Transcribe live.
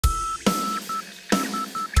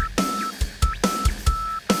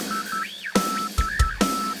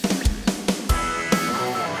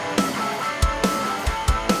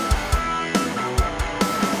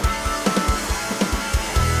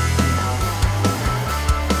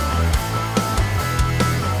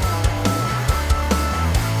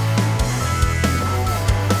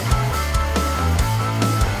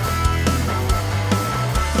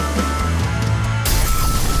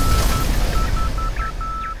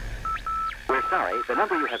sorry, the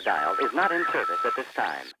number you have dialed is not in service at this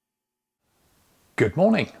time. Good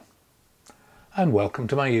morning and welcome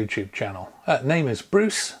to my YouTube channel. Name is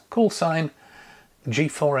Bruce, call sign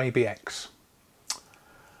G4ABX.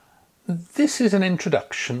 This is an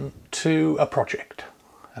introduction to a project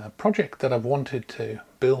that I've wanted to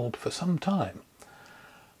build for some time.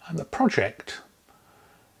 And the project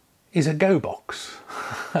is a GoBox,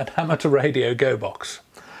 an amateur radio GoBox.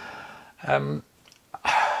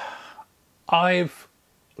 I've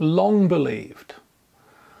long believed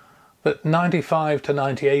that 95 to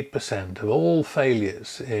 98% of all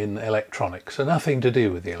failures in electronics are nothing to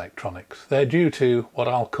do with the electronics. They're due to what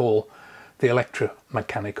I'll call the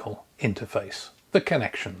electromechanical interface, the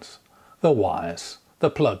connections, the wires, the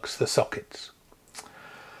plugs, the sockets.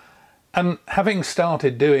 And having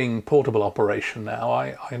started doing portable operation now,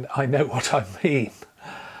 I know what I mean.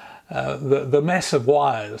 The mess of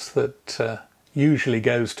wires that usually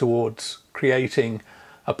goes towards creating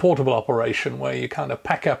a portable operation where you kind of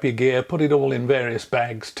pack up your gear, put it all in various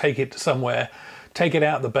bags, take it to somewhere, take it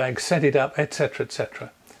out of the bag, set it up, etc., etc.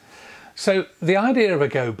 So the idea of a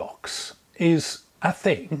GoBox is a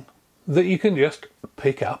thing that you can just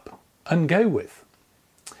pick up and go with.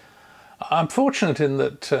 I'm fortunate in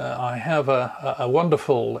that I have a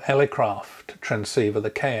wonderful Elecraft transceiver, the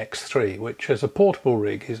KX3, which as a portable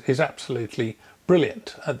rig is absolutely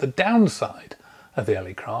brilliant. The downside of the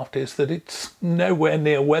Elecraft is that it's nowhere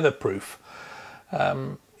near weatherproof.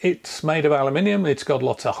 It's made of aluminium, it's got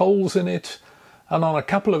lots of holes in it, and on a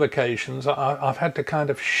couple of occasions I've had to kind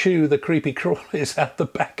of shoo the creepy crawlies out the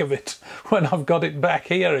back of it when I've got it back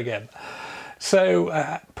here again.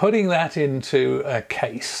 So putting that into a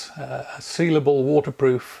case, a sealable,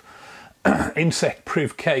 waterproof,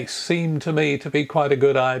 insect-proof case seemed to me to be quite a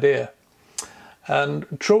good idea. And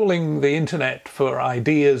trawling the internet for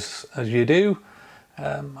ideas as you do,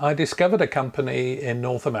 I discovered a company in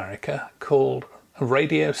North America called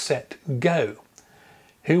RadioSet-go,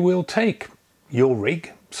 who will take your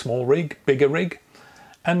rig, small rig, bigger rig,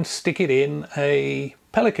 and stick it in a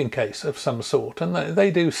Pelican case of some sort, and they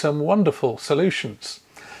do some wonderful solutions.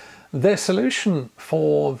 Their solution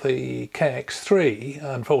for the KX3,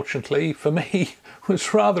 unfortunately for me,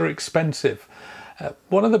 was rather expensive.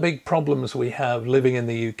 One of the big problems we have living in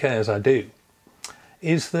the UK, as I do,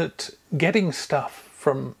 is that getting stuff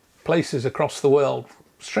from places across the world,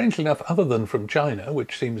 strangely enough other than from China,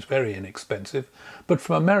 which seems very inexpensive, but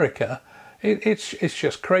from America, it's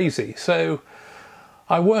just crazy. So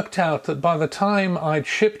I worked out that by the time I'd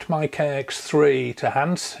shipped my KX3 to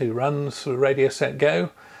Hanz, who runs RadioSet-go,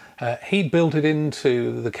 he'd built it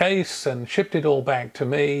into the case and shipped it all back to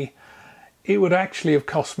me, it would actually have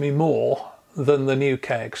cost me more than the new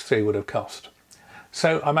KX3 would have cost.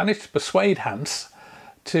 So I managed to persuade Hanz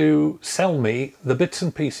to sell me the bits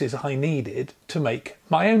and pieces I needed to make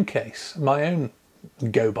my own case, my own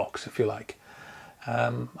GoBox, if you like.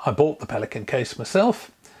 I bought the Pelican case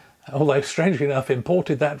myself, although strangely enough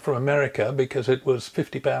imported that from America because it was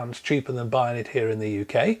 £50 cheaper than buying it here in the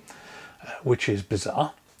UK, which is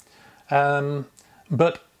bizarre.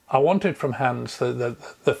 But I wanted from Hanz the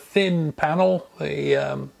thin panel,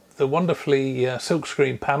 the wonderfully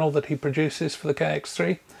silkscreen panel that he produces for the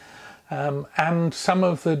KX3, and some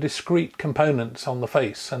of the discrete components on the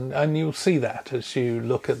face, and you'll see that as you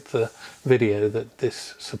look at the video that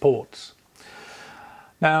this supports.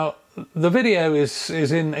 Now the video is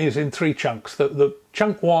in three chunks. The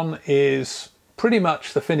chunk one is pretty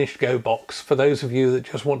much the finished GoBox for those of you that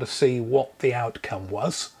just want to see what the outcome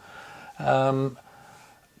was. 2 and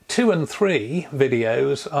 3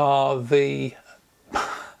 videos are the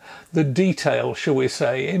detail, shall we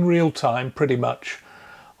say, in real time pretty much,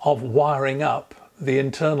 of wiring up the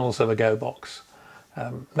internals of a GoBox.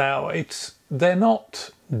 Now they're not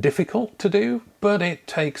difficult to do, but it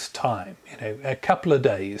takes time, a couple of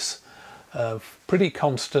days of pretty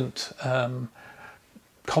constant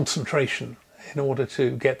concentration in order to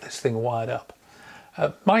get this thing wired up.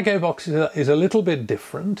 My GoBox is a little bit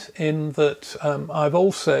different in that I've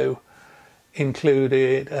also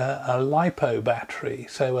included a LiPo battery,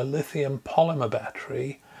 so a lithium polymer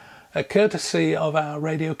battery, courtesy of our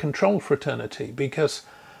radio control fraternity, because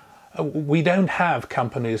we don't have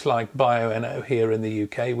companies like Bioenno here in the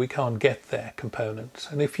UK. We can't get their components,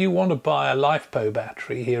 and if you want to buy a LiPo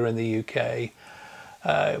battery here in the UK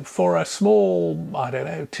for a small, I don't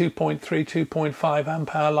know, 2.3, 2.5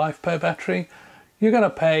 amp hour LiPo battery, you're going to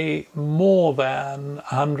pay more than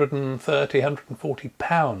 130, 140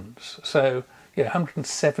 pounds. So, yeah,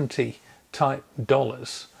 170 type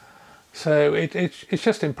dollars. So it's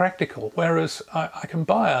just impractical. Whereas I can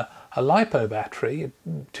buy a LiPo battery,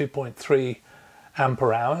 2.3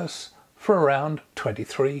 ampere hours, for around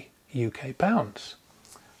 23 UK pounds.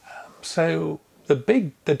 So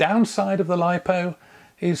the downside of the LiPo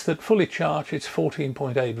is that fully charged it's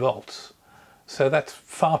 14.8 volts. So that's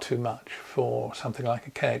far too much for something like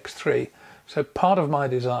a KX3. So part of my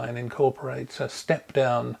design incorporates a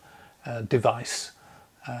step-down device,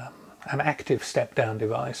 an active step-down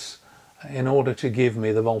device, in order to give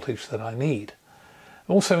me the voltage that I need.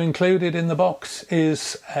 Also included in the box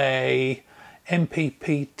is a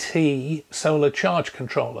MPPT solar charge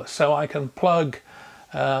controller, so I can plug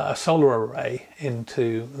a solar array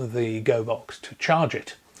into the GoBox to charge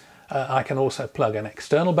it. I can also plug an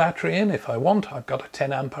external battery in if I want. I've got a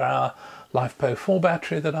 10 amp hour LiPo 4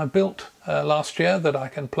 battery that I built last year that I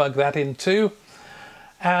can plug that into.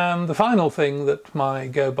 And the final thing that my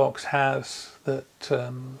GoBox has that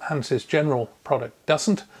Hanz's general product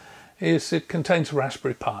doesn't is it contains a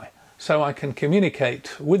Raspberry Pi. So I can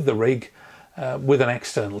communicate with the rig with an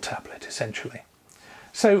external tablet essentially.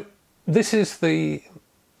 So this is the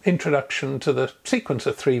introduction to the sequence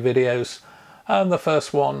of 3 videos, and the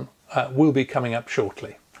first one will be coming up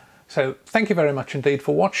shortly. So thank you very much indeed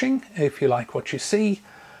for watching. If you like what you see,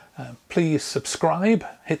 please subscribe,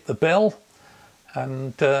 hit the bell,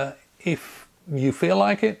 and if you feel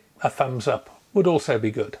like it, a thumbs up would also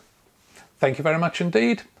be good. Thank you very much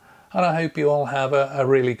indeed, and I hope you all have a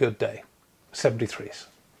really good day. 73s.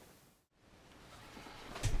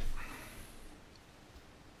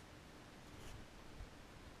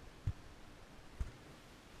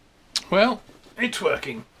 Well, it's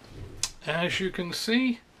working. As you can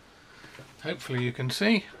see, hopefully you can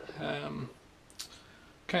see,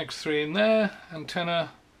 KX3 in there, antenna,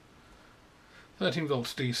 13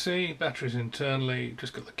 volts DC, batteries internally,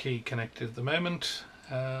 just got the key connected at the moment,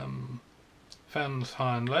 fans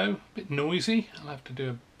high and low, a bit noisy, I'll have to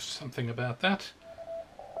do something about that.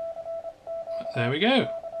 But there we go.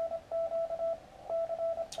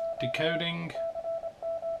 Decoding.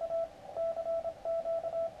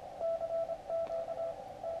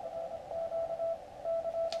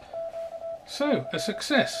 So, a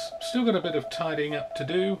success. Still got a bit of tidying up to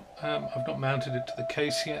do. I've not mounted it to the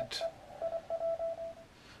case yet.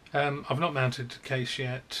 I've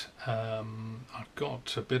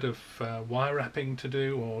got a bit of wire wrapping to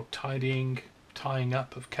do, or tying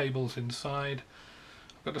up of cables inside.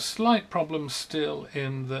 I've got a slight problem still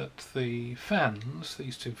in that the fans,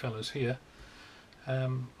 these two fellas here,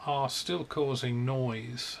 are still causing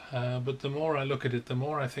noise. But the more I look at it, the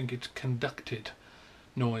more I think it's conducted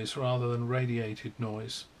noise rather than radiated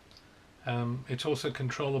noise. It's also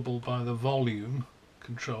controllable by the volume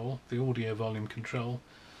control, the audio volume control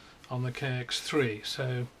on the KX3,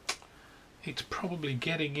 so it's probably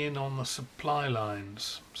getting in on the supply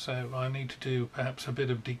lines, so I need to do perhaps a bit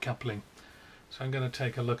of decoupling. So I'm going to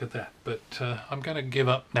take a look at that, but I'm going to give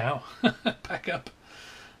up now, pack up,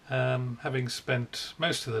 having spent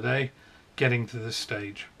most of the day getting to this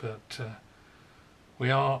stage, but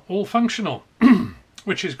we are all functional.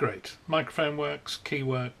 Which is great. Microphone works, key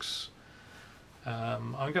works.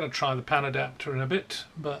 I'm going to try the pan adapter in a bit,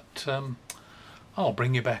 but I'll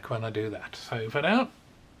bring you back when I do that. So for now,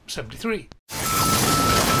 73.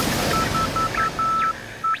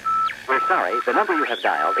 We're sorry, the number you have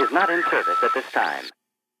dialed is not in service at this time.